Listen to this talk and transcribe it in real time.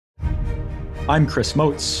I'm Chris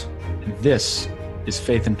Moats, and this is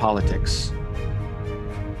Faith in Politics.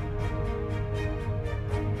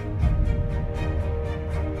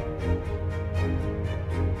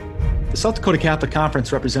 The South Dakota Catholic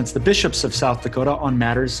Conference represents the bishops of South Dakota on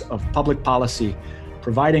matters of public policy,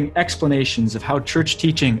 providing explanations of how church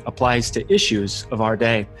teaching applies to issues of our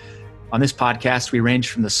day. On this podcast, we range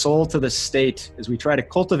from the soul to the state as we try to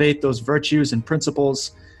cultivate those virtues and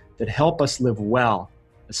principles that help us live well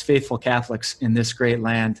as faithful Catholics in this great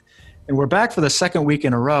land. And we're back for the second week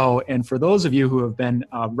in a row. And for those of you who have been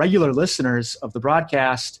regular listeners of the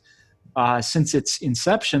broadcast since its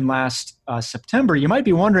inception last September, you might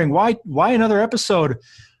be wondering why another episode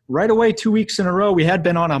right away 2 weeks in a row. We had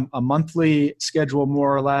been on a monthly schedule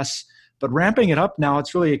more or less, but ramping it up now,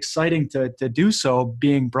 it's really exciting to do so,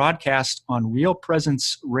 being broadcast on Real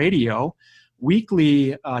Presence Radio,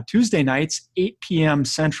 weekly Tuesday nights, 8 p.m.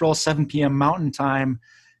 Central, 7 p.m. Mountain Time.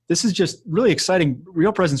 This is just really exciting.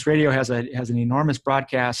 Real Presence Radio has an enormous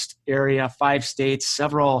broadcast area, 5 states,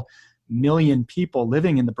 several million people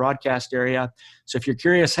living in the broadcast area. So if you're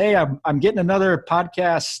curious, hey, I'm getting another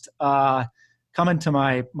podcast coming to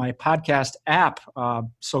my podcast app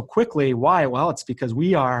so quickly. Why? Well, it's because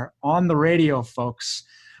we are on the radio, folks.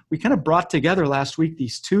 We kind of brought together last week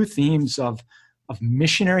these two themes of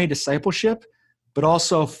missionary discipleship, but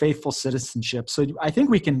also faithful citizenship. So I think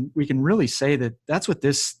we can really say that that's what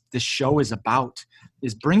this show is about,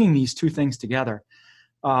 is bringing these two things together.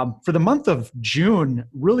 For the month of June,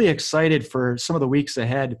 really excited for some of the weeks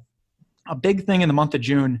ahead. A big thing in the month of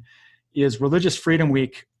June is Religious Freedom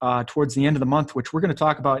Week towards the end of the month, which we're going to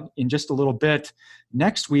talk about in just a little bit.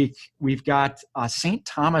 Next week, we've got St.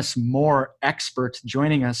 Thomas More expert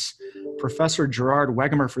joining us. Professor Gerard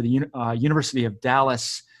Wegemer for the University of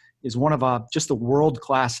Dallas is one of just the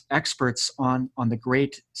world-class experts on the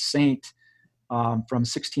great saint from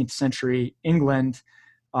 16th century England.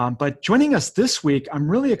 But joining us this week, I'm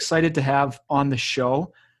really excited to have on the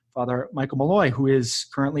show Father Michael Malloy, who is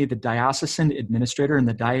currently the diocesan administrator in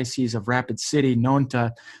the Diocese of Rapid City, known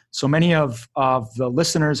to so many of the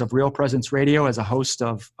listeners of Real Presence Radio as a host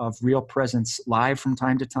of Real Presence Live from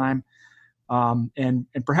time to time, and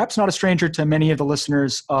perhaps not a stranger to many of the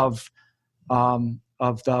listeners of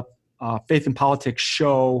the Faith in Politics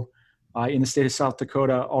show in the state of South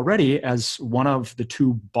Dakota already, as one of the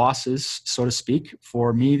two bosses, so to speak,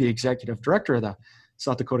 for me, the executive director of the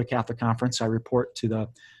South Dakota Catholic Conference. I report to the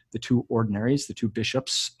two ordinaries, the two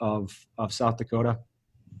bishops of South Dakota.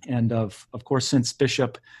 And of course, since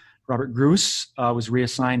Bishop Robert Gruss was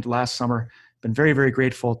reassigned last summer, been very, very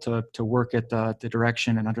grateful to work at the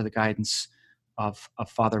direction and under the guidance of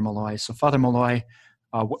Father Malloy. So Father Malloy,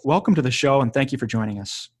 welcome to the show, and thank you for joining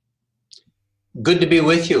us. Good to be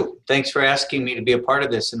with you. Thanks for asking me to be a part of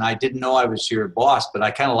this. And I didn't know I was your boss, but I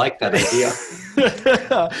kind of like that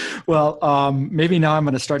idea. Well, maybe now I'm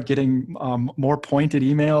going to start getting more pointed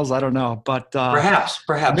emails. I don't know, but perhaps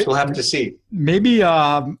we'll have to see. Maybe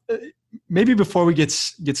before we get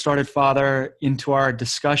started, Father, into our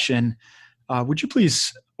discussion, would you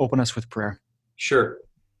please open us with prayer? Sure.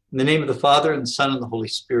 In the name of the Father and the Son and the Holy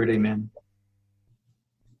Spirit, amen.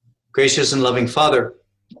 Gracious and loving Father,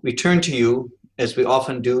 we turn to you, as we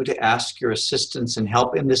often do, to ask your assistance and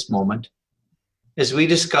help in this moment as we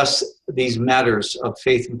discuss these matters of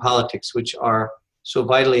faith and politics, which are so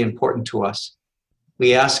vitally important to us.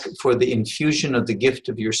 We ask for the infusion of the gift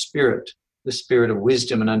of your Spirit, the Spirit of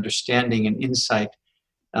wisdom and understanding and insight,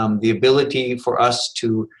 the ability for us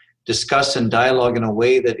to discuss and dialogue in a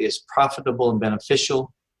way that is profitable and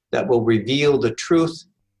beneficial, that will reveal the truth,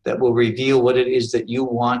 that will reveal what it is that you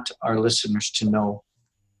want our listeners to know.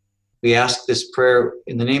 We ask this prayer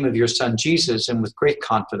in the name of your Son, Jesus, and with great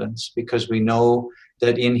confidence, because we know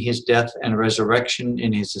that in his death and resurrection,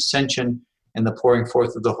 in his ascension, and the pouring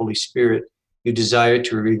forth of the Holy Spirit, you desire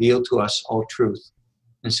to reveal to us all truth.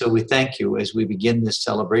 And so we thank you as we begin this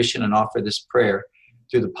celebration and offer this prayer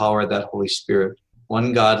through the power of that Holy Spirit,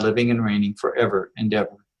 one God living and reigning forever and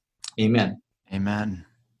ever. Amen. Amen.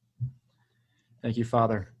 Thank you,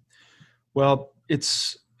 Father. Well,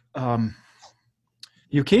 it's...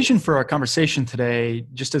 the occasion for our conversation today,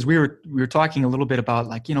 just as we were talking a little bit about,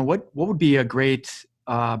 like, what would be a great,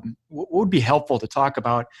 what would be helpful to talk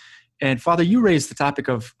about. And Father, you raised the topic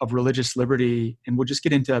of religious liberty, and we'll just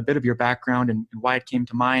get into a bit of your background and why it came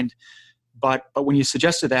to mind. But when you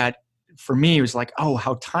suggested that, for me, it was like, oh,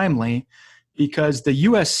 how timely, because the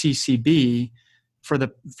USCCB for the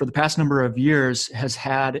past number of years has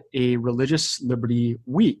had a Religious Liberty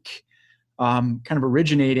Week, kind of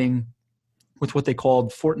originating with what they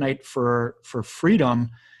called Fortnight for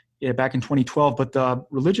Freedom back in 2012. But the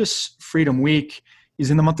Religious Freedom Week is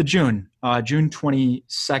in the month of June, June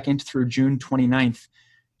 22nd through June 29th.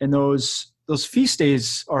 And those feast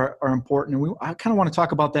days are important. And I kind of want to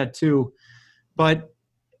talk about that too. But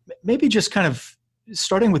maybe just kind of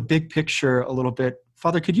starting with big picture a little bit,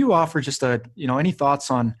 Father, could you offer just any thoughts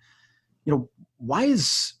on, why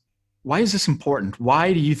is this important?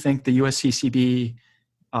 Why do you think the USCCB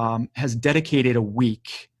has dedicated a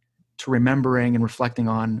week to remembering and reflecting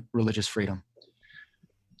on religious freedom?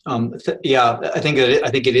 I think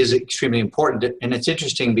it is extremely important, and it's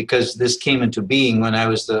interesting because this came into being when I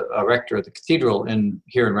was the rector of the cathedral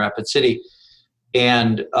here in Rapid City,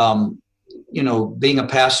 and being a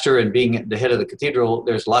pastor and being the head of the cathedral,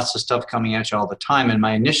 there's lots of stuff coming at you all the time. And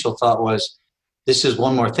my initial thought was, this is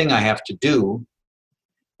one more thing I have to do.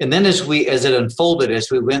 And then as it unfolded, as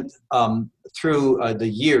we went through the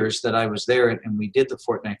years that I was there and we did the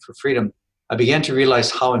Fortnight for Freedom, I began to realize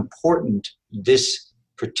how important this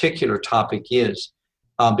particular topic is,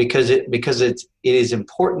 because it is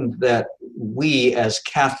important that we as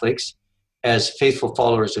Catholics, as faithful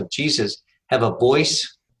followers of Jesus, have a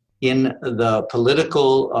voice in the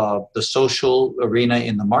political, the social arena,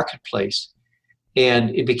 in the marketplace.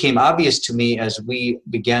 And it became obvious to me as we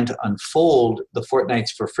began to unfold the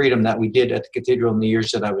Fortnights for Freedom that we did at the cathedral in the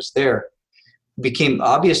years that I was there, it became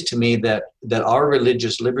obvious to me that our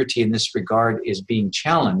religious liberty in this regard is being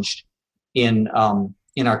challenged in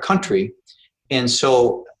our country. And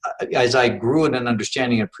so as I grew in an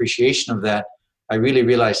understanding and appreciation of that, I really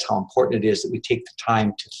realized how important it is that we take the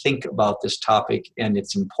time to think about this topic and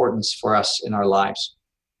its importance for us in our lives.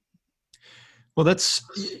 Well, that's,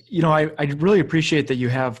 I really appreciate that you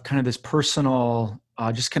have kind of this personal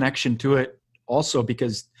just connection to it also,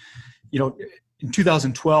 because, in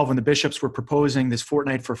 2012, when the bishops were proposing this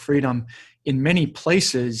Fortnight for Freedom, in many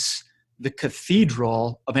places, the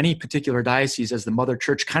cathedral of any particular diocese as the mother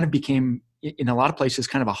church kind of became, in a lot of places,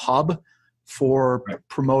 kind of a hub for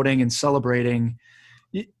promoting and celebrating.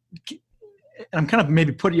 And I'm kind of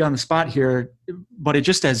maybe putting you on the spot here, but it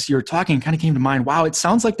just, as you're talking, kind of came to mind, wow, it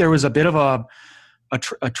sounds like there was a bit of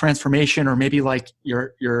a transformation, or maybe like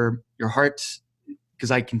your heart,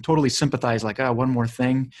 because I can totally sympathize, like, one more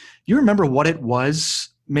thing. Do you remember what it was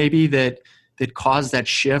maybe that caused that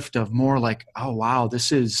shift of more like, oh, wow,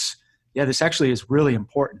 this actually is really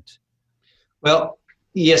important? Well,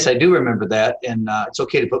 yes, I do remember that, and it's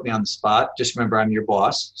okay to put me on the spot. Just remember, I'm your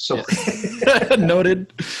boss. So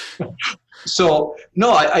noted. So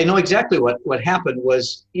no, I know exactly what happened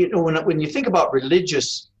was, when you think about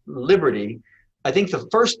religious liberty, I think the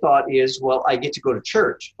first thought is, well, I get to go to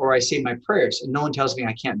church, or I say my prayers, and no one tells me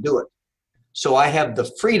I can't do it. So I have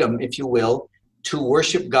the freedom, if you will, to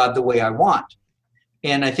worship God the way I want.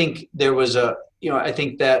 And I think there was I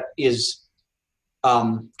think that is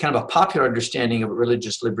kind of a popular understanding of what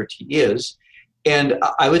religious liberty is. And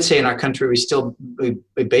I would say in our country,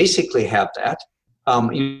 we basically have that.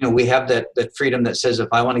 We have that freedom that says, if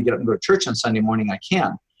I want to get up and go to church on Sunday morning, I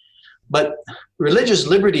can. But religious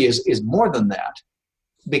liberty is more than that,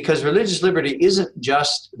 because religious liberty isn't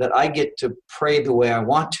just that I get to pray the way I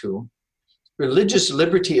want to. Religious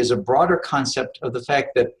liberty is a broader concept of the fact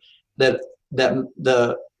that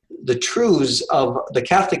the truths of the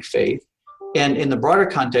Catholic faith, and in the broader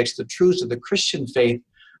context, the truths of the Christian faith,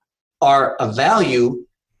 are a value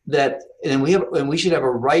and we should have a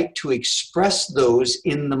right to express those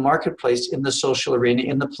in the marketplace, in the social arena,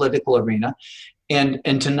 in the political arena,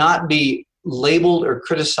 and to not be labeled or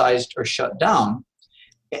criticized or shut down.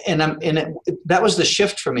 That was the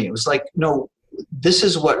shift for me. It was like, no, this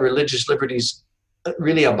is what religious liberty is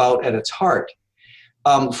really about at its heart.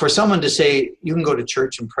 For someone to say, you can go to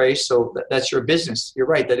church and pray, so that's your business. You're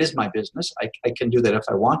right, that is my business. I can do that if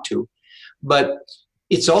I want to. But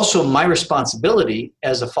it's also my responsibility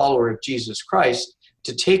as a follower of Jesus Christ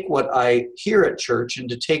to take what I hear at church, and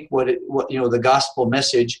to take what the gospel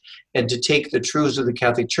message, and to take the truths of the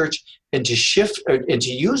Catholic Church, and to shift and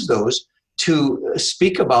to use those to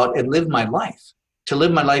speak about and live my life, to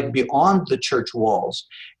live my life beyond the church walls.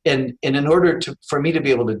 And in order for me to be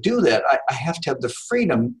able to do that, I have to have the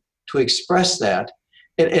freedom to express that.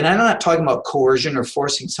 And I'm not talking about coercion or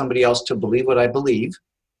forcing somebody else to believe what I believe,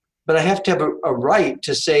 but I have to have a right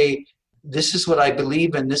to say, this is what I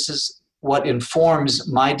believe, and this is what informs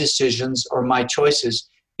my decisions or my choices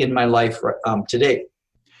in my life today.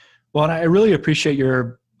 Well, and I really appreciate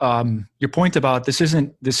your point about this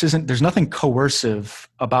isn't, there's nothing coercive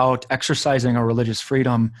about exercising our religious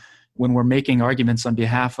freedom when we're making arguments on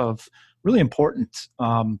behalf of really important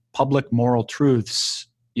public moral truths,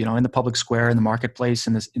 in the public square, in the marketplace,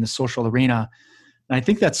 in the social arena. And I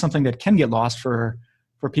think that's something that can get lost for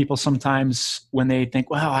for people sometimes when they think,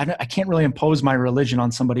 well, I can't really impose my religion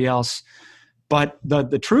on somebody else. But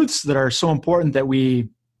the truths that are so important that we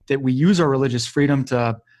use our religious freedom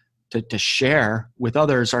to share with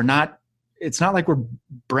others are not, it's not like we're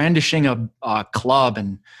brandishing a club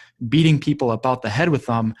and beating people about the head with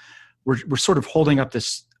them. We're sort of holding up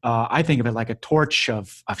this, I think of it like a torch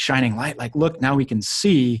of shining light, like, look, now we can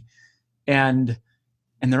see. And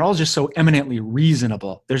they're all just so eminently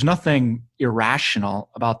reasonable. There's nothing irrational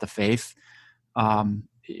about the faith. Right.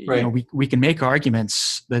 You know, we can make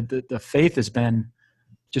arguments that the faith has been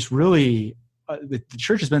just really, the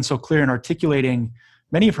church has been so clear in articulating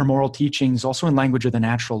many of her moral teachings, also in language of the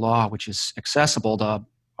natural law, which is accessible to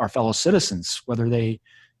our fellow citizens, whether they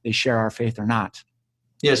share our faith or not.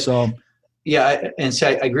 Yes. So, yeah, and so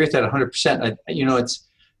I agree with that 100%. You know, it's,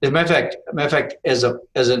 as a matter of fact, as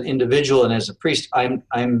an individual and as a priest, I've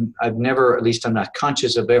never, at least I'm not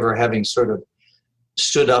conscious of ever having sort of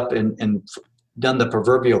stood up and done the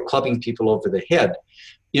proverbial clubbing people over the head.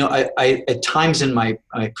 You know, I at times in my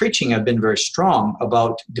preaching, I've been very strong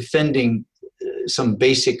about defending some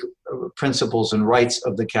basic principles and rights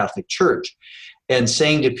of the Catholic Church, and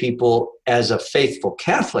saying to people, as a faithful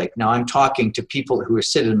Catholic, now I'm talking to people who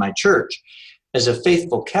sit in my church, as a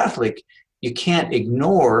faithful Catholic, you can't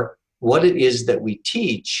ignore what it is that we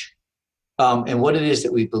teach and what it is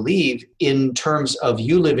that we believe in terms of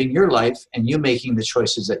you living your life and you making the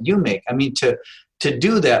choices that you make. I mean, to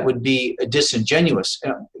do that would be disingenuous.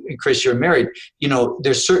 Chris, you're married. You know,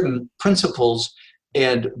 there's certain principles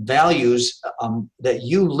and values that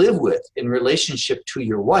you live with in relationship to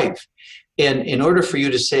your wife. And in order for you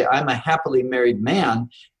to say, I'm a happily married man,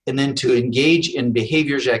 and then to engage in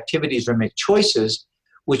behaviors, activities, or make choices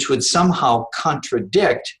which would somehow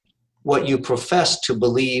contradict what you profess to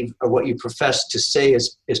believe or what you profess to say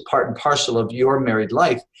is part and parcel of your married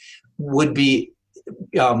life, would be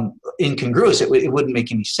incongruous. It wouldn't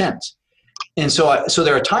make any sense. And so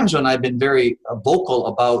there are times when I've been very vocal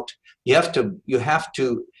about you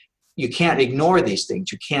can't ignore these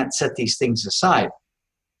things. You can't set these things aside.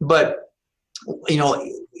 But, you know,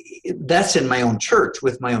 that's in my own church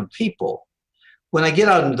with my own people. When I get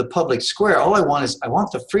out into the public square, all I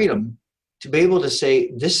want the freedom to be able to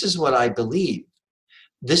say, this is what I believe.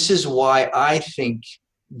 This is why I think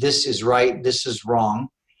this is right, this is wrong.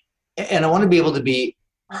 And I want to be able to be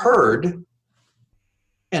heard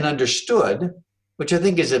and understood, which I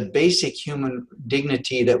think is a basic human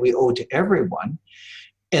dignity that we owe to everyone.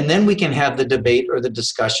 And then we can have the debate or the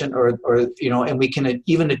discussion or you know, and we can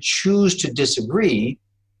even choose to disagree,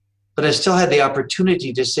 but I still had the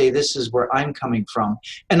opportunity to say, this is where I'm coming from.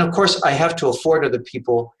 And of course, I have to afford other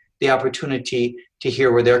people the opportunity to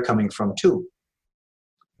hear where they're coming from too.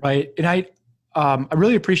 Right. And I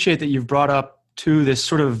really appreciate that you've brought up too this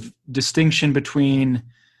sort of distinction between,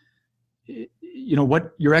 you know,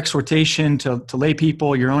 what your exhortation to lay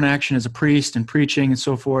people, your own action as a priest and preaching and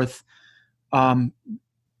so forth.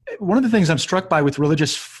 One of the things I'm struck by with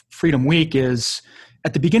Religious Freedom Week is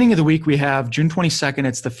at the beginning of the week, we have June 22nd.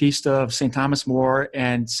 It's the feast of St. Thomas More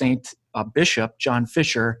and St. Bishop John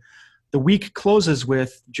Fisher. The week closes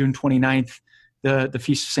with June 29th, the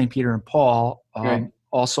feast of St. Peter and Paul. Right.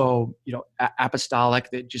 Also, you know, apostolic,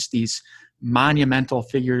 that just these monumental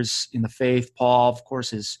figures in the faith. Paul, of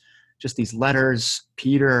course, is just these letters.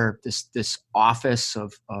 Peter, this office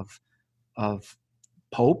of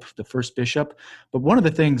Pope, the first bishop. But one of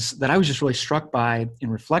the things that I was just really struck by in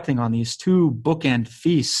reflecting on these two bookend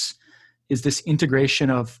feasts is this integration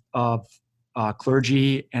of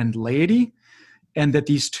clergy and laity, and that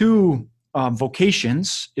these two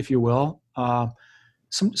vocations, if you will,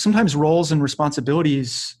 sometimes roles and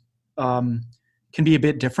responsibilities can be a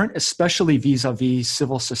bit different, especially vis-a-vis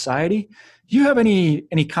civil society. Do you have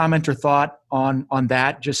any comment or thought on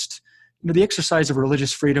that? Just, you know, the exercise of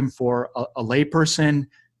religious freedom for a layperson,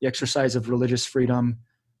 the exercise of religious freedom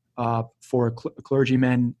for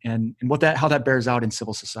clergymen, and how that bears out in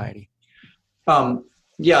civil society.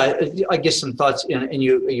 Yeah, I guess some thoughts, and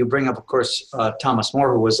you bring up, of course, Thomas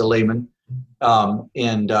More, who was a layman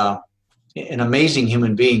and an amazing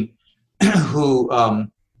human being who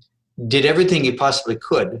did everything he possibly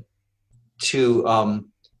could to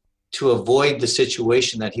avoid the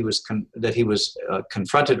situation that he was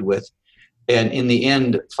confronted with, and in the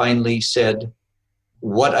end, finally said,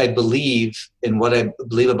 "What I believe and what I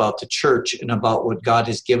believe about the church and about what God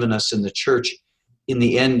has given us in the church, in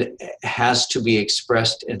the end, has to be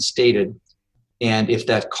expressed and stated. And if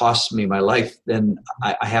that costs me my life, then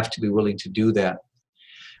I have to be willing to do that."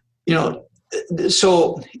 You know,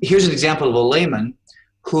 so here's an example of a layman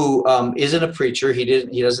who isn't a preacher. He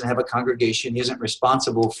doesn't have a congregation. He isn't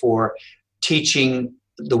responsible for teaching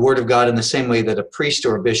the Word of God in the same way that a priest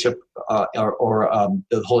or a bishop or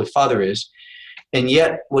the Holy Father is. And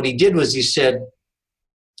yet what he did was he said,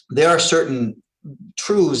 there are certain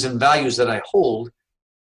truths and values that I hold,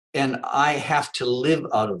 and I have to live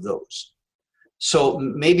out of those. So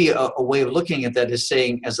maybe a way of looking at that is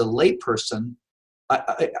saying, as a lay person,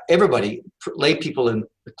 everybody, lay people and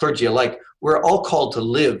clergy alike, we're all called to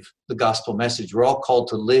live the gospel message. We're all called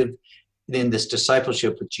to live in this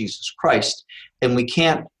discipleship with Jesus Christ, and we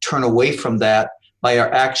can't turn away from that by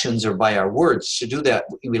our actions or by our words. To do that,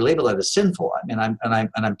 we label that as sinful. I mean,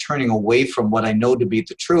 I'm turning away from what I know to be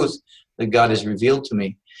the truth that God has revealed to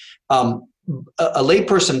me. A lay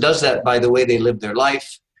person does that by the way they live their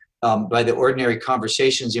life, by the ordinary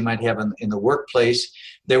conversations you might have in the workplace.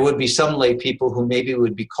 There would be some lay people who maybe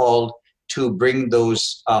would be called to bring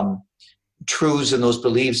those truths and those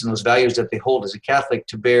beliefs and those values that they hold as a Catholic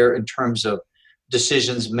to bear in terms of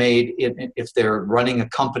decisions made if they're running a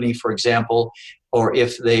company, for example, or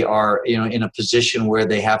if they are, in a position where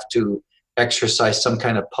they have to exercise some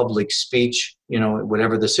kind of public speech,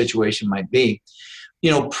 whatever the situation might be.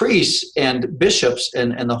 Priests and bishops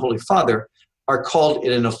and the Holy Father are called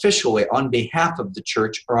in an official way on behalf of the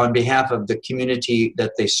church or on behalf of the community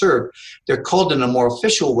that they serve. They're called in a more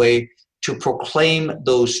official way to proclaim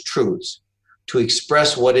those truths, to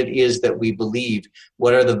express what it is that we believe,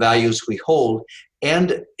 what are the values we hold.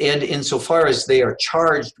 And insofar as they are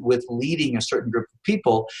charged with leading a certain group of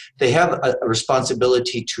people, they have a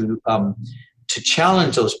responsibility to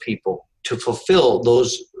challenge those people, to fulfill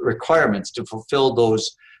those requirements, to fulfill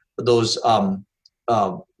those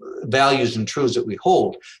values and truths that we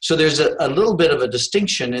hold. So there's a little bit of a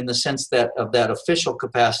distinction in the sense that of that official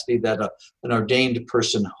capacity that an ordained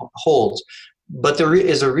person holds. But there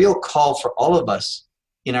is a real call for all of us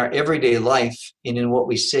in our everyday life and in what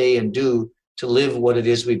we say and do to live what it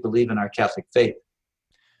is we believe in our Catholic faith.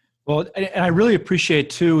 Well, and I really appreciate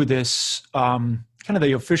too this kind of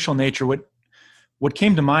the official nature. What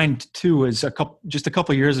came to mind too is just a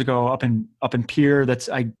couple of years ago up in Pierre.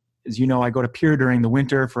 As you know, I go to Pierre during the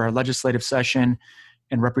winter for our legislative session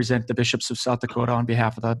and represent the bishops of South Dakota on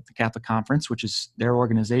behalf of the Catholic Conference, which is their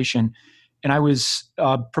organization. And I was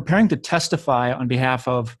preparing to testify on behalf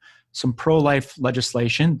of some pro-life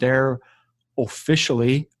legislation. They're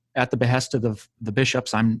officially at the behest of the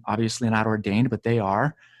bishops. I'm obviously not ordained, but they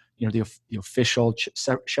are, the official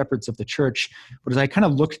shepherds of the church. But as I kind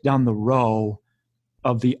of looked down the row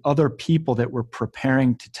of the other people that were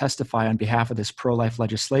preparing to testify on behalf of this pro-life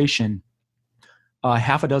legislation,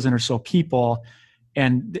 half a dozen or so people,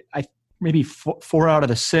 and maybe four out of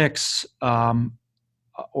the six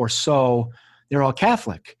or so, they're all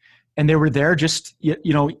Catholic. And they were there just,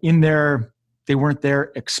 they weren't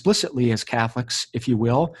there explicitly as Catholics, if you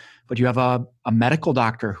will, but you have a medical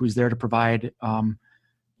doctor who's there to provide,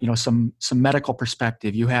 some medical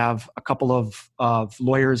perspective. You have a couple of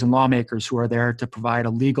lawyers and lawmakers who are there to provide a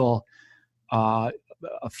legal, a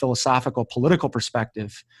philosophical, political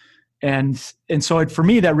perspective. And so for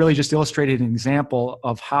me, that really just illustrated an example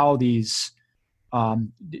of how these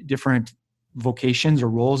different vocations or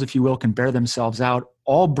roles, if you will, can bear themselves out,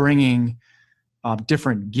 all bringing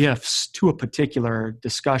different gifts to a particular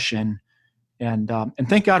discussion. And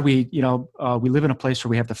thank God we live in a place where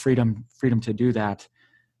we have the freedom to do that.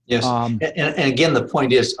 Yes, and again, the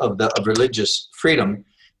point is of religious freedom.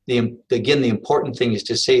 The important thing is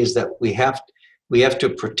to say is that we have to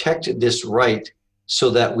protect this right so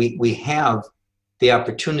that we have the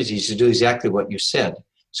opportunities to do exactly what you said.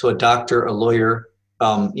 So a doctor, a lawyer,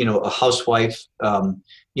 a housewife,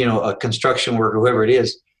 a construction worker, whoever it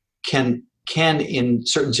is, can in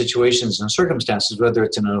certain situations and circumstances, whether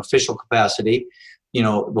it's in an official capacity,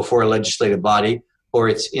 before a legislative body, or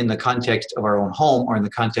it's in the context of our own home, or in the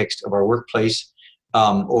context of our workplace,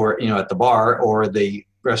 or at the bar or the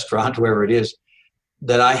restaurant, wherever it is,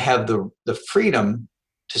 that I have the freedom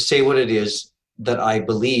to say what it is that I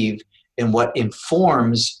believe and what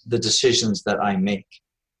informs the decisions that I make.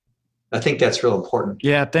 I think that's real important.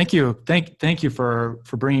 Yeah, thank you. Thank you for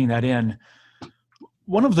bringing that in.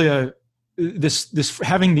 One of this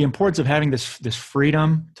having the importance of having this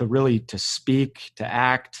freedom to speak, to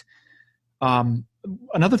act.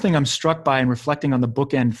 Another thing I'm struck by in reflecting on the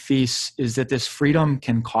bookend feasts is that this freedom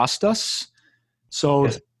can cost us. So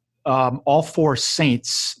yes. All four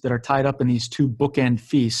saints that are tied up in these two bookend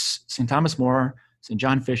feasts, St. Thomas More, St.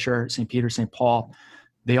 John Fisher, St. Peter, St. Paul,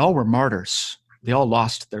 they all were martyrs. They all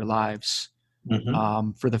lost their lives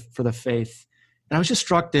for the faith. And I was just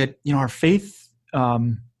struck that, our faith,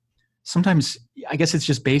 sometimes, I guess it's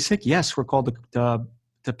just basic. Yes, we're called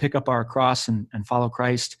to pick up our cross and follow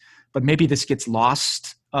Christ. But maybe this gets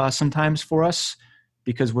lost sometimes for us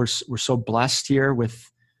because we're so blessed here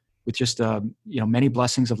with just many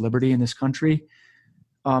blessings of liberty in this country.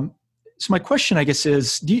 So my question, I guess,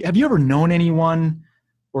 is: have you ever known anyone,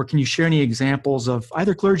 or can you share any examples of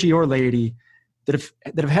either clergy or laity that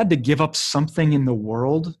have had to give up something in the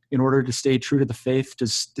world in order to stay true to the faith?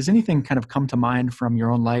 Does anything kind of come to mind from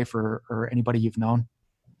your own life or anybody you've known?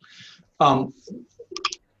 I've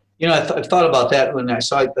thought about that when I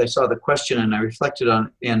saw the question, and I reflected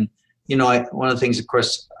on it. And one of the things, of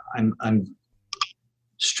course, I'm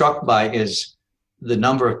struck by is the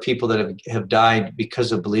number of people that have died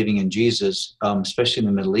because of believing in Jesus, especially in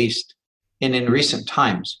the Middle East, and in recent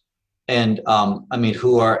times. And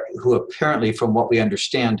who apparently, from what we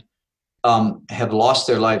understand, have lost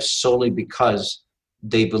their lives solely because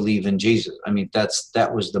they believe in Jesus. I mean,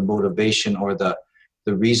 that was the motivation or the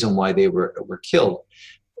reason why they were killed.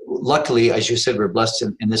 Luckily, as you said, we're blessed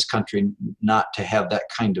in this country not to have that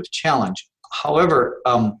kind of challenge. However,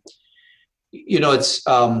 it's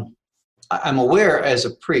I'm aware as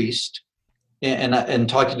a priest, and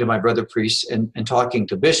talking to my brother priests and talking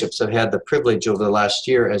to bishops. I've had the privilege over the last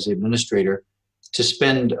year as an administrator to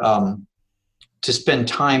spend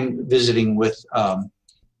time visiting with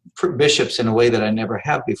bishops in a way that I never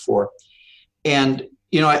have before. And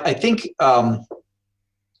I think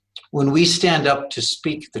when we stand up to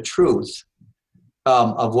speak the truth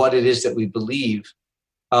of what it is that we believe,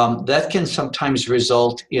 that can sometimes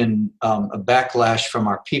result in a backlash from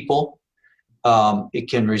our people. It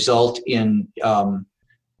can result in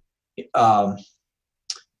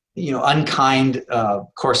unkind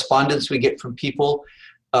correspondence we get from people.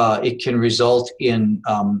 It can result in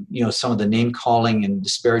some of the name calling and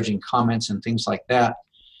disparaging comments and things like that.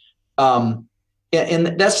 And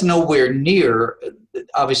that's nowhere near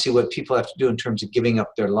obviously what people have to do in terms of giving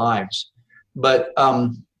up their lives. But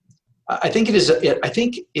I think it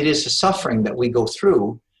is a suffering that we go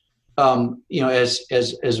through,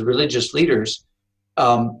 as religious leaders,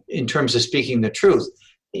 in terms of speaking the truth.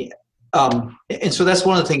 And so that's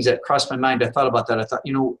one of the things that crossed my mind. I thought about that. I thought,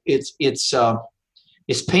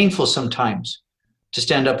 it's painful sometimes to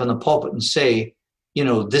stand up in the pulpit and say,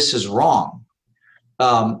 this is wrong.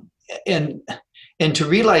 And to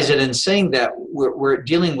realize that in saying that, we're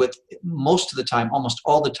dealing with, most of the time, almost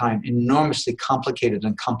all the time, enormously complicated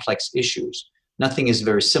and complex issues. Nothing is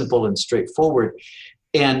very simple and straightforward.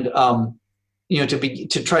 And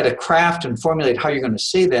to try to craft and formulate how you're going to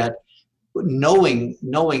say that, knowing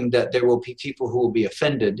that there will be people who will be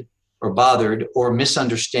offended or bothered or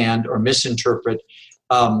misunderstand or misinterpret.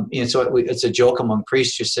 So it's a joke among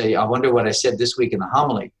priests. You say, I wonder what I said this week in the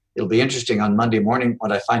homily. It'll be interesting on Monday morning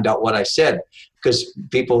when I find out what I said, because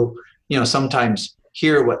people, sometimes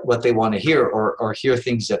hear what they want to hear, or hear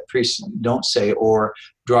things that priests don't say, or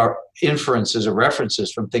draw inferences or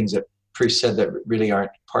references from things that priests said that really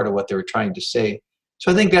aren't part of what they were trying to say.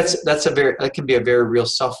 So I think that can be a very real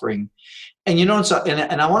suffering. And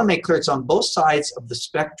and I want to make clear, it's on both sides of the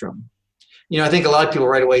spectrum. I think a lot of people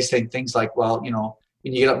right away say things like, well,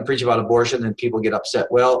 when you get up and preach about abortion, then people get upset.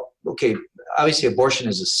 Well, okay, obviously abortion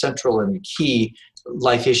is a central and key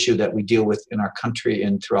life issue that we deal with in our country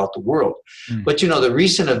and throughout the world. But the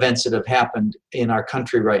recent events that have happened in our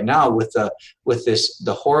country right now with the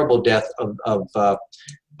horrible death of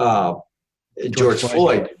George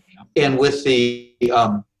Floyd, and with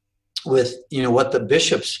what the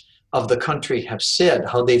bishops of the country have said,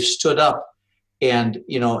 how they've stood up and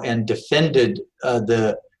defended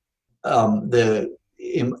the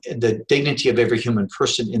dignity of every human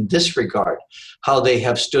person in this regard, how they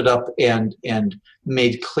have stood up and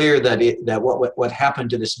made clear that what happened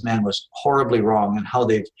to this man was horribly wrong, and how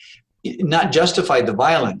they've not justified the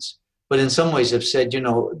violence, but in some ways have said,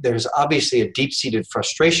 there's obviously a deep-seated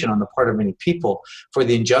frustration on the part of many people for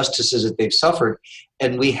the injustices that they've suffered,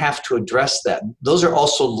 and we have to address that. Those are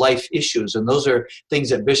also life issues, and those are things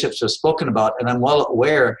that bishops have spoken about, and I'm well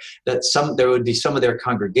aware that there would be some of their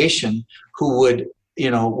congregation who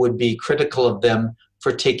would be critical of them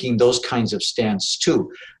for taking those kinds of stands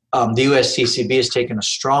too. The USCCB has taken a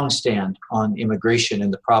strong stand on immigration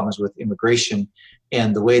and the problems with immigration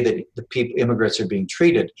and the way that immigrants are being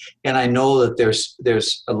treated. And I know that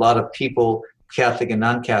there's a lot of people, Catholic and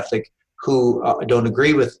non-Catholic, who don't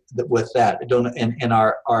agree with that, and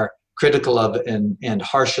are critical of and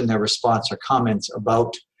harsh in their response or comments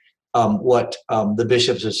about what the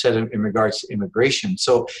bishops have said in regards to immigration.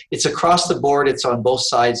 So it's across the board. It's on both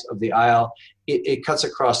sides of the aisle. It cuts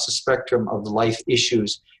across the spectrum of life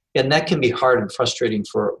issues, and that can be hard and frustrating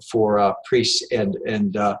for priests and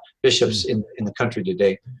bishops in the country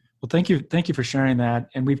today. Well, thank you for sharing that.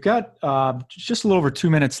 And we've got just a little over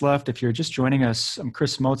 2 minutes left. If you're just joining us, I'm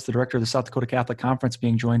Chris Moats, the director of the South Dakota Catholic Conference,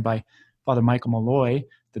 being joined by Father Michael Malloy,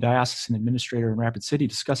 the diocesan administrator in Rapid City,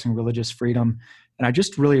 discussing religious freedom. And I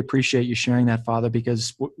just really appreciate you sharing that, Father,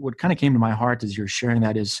 because what kind of came to my heart as you're sharing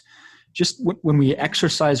that is just when we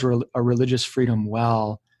exercise a religious freedom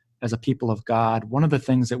well as a people of God, one of the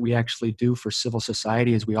things that we actually do for civil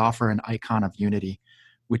society is we offer an icon of unity,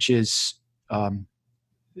 which is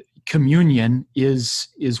communion is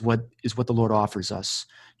what the Lord offers us,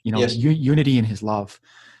 Yes. Unity in His love.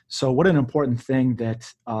 So what an important thing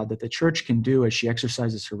that the church can do as she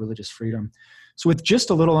exercises her religious freedom. So with just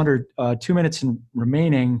a little under 2 minutes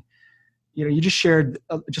remaining, you just shared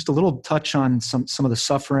just a little touch on some of the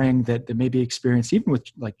suffering that may be experienced, even with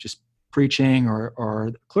like just preaching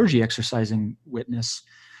or clergy exercising witness.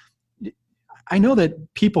 I know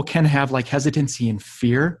that people can have like hesitancy and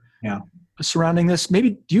fear surrounding this.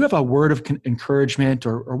 Maybe do you have a word of encouragement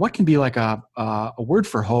or what can be like a word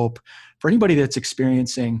for hope for anybody that's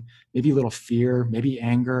experiencing maybe a little fear, maybe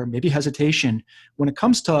anger, maybe hesitation when it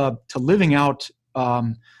comes to living out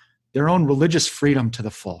their own religious freedom to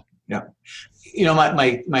the full? Yeah.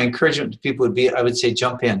 My encouragement to people would be, I would say,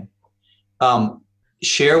 jump in.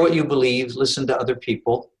 Share what you believe, listen to other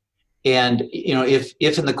people. And, if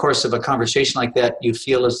in the course of a conversation like that, you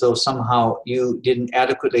feel as though somehow you didn't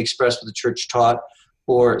adequately express what the church taught,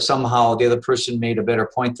 or somehow the other person made a better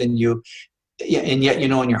point than you, and yet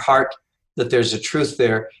in your heart that there's a truth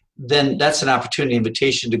there, then that's an opportunity,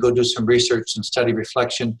 invitation to go do some research and study,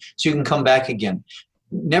 reflection, so you can come back again.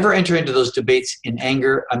 Never enter into those debates in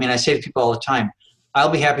anger. I mean, I say to people all the time, I'll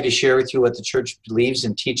be happy to share with you what the church believes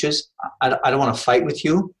and teaches. I don't want to fight with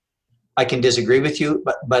you. I can disagree with you,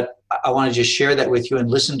 but I want to just share that with you and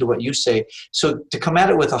listen to what you say. So to come at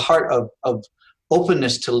it with a heart of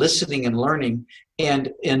openness to listening and learning,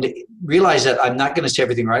 and realize that I'm not going to say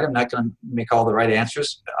everything right. I'm not going to make all the right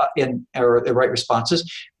answers or the right responses,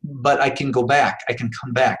 but I can go back. I can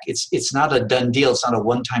come back. It's not a done deal. It's not a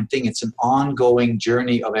one-time thing. It's an ongoing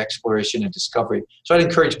journey of exploration and discovery. So I'd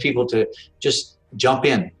encourage people to just jump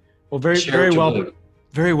in. Well,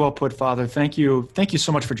 very well put, Father. Thank you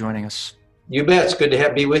so much for joining us. You bet. It's good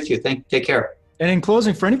to be with you. Take care. And in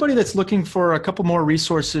closing, for anybody that's looking for a couple more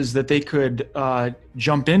resources that they could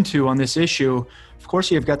jump into on this issue, of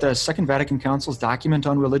course, you've got the Second Vatican Council's document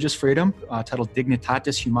on religious freedom titled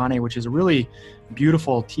Dignitatis Humanae, which is a really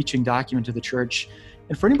beautiful teaching document to the church.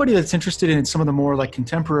 And for anybody that's interested in some of the more like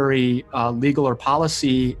contemporary legal or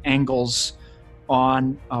policy angles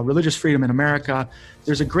on religious freedom in America,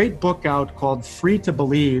 there's a great book out called Free to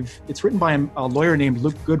Believe. It's written by a lawyer named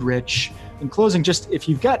Luke Goodrich. In closing, just if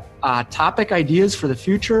you've got topic ideas for the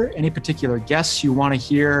future, any particular guests you want to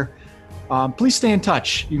hear, please stay in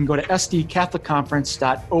touch. You can go to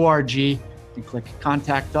sdcatholicconference.org and click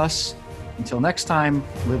Contact Us. Until next time,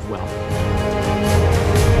 live well.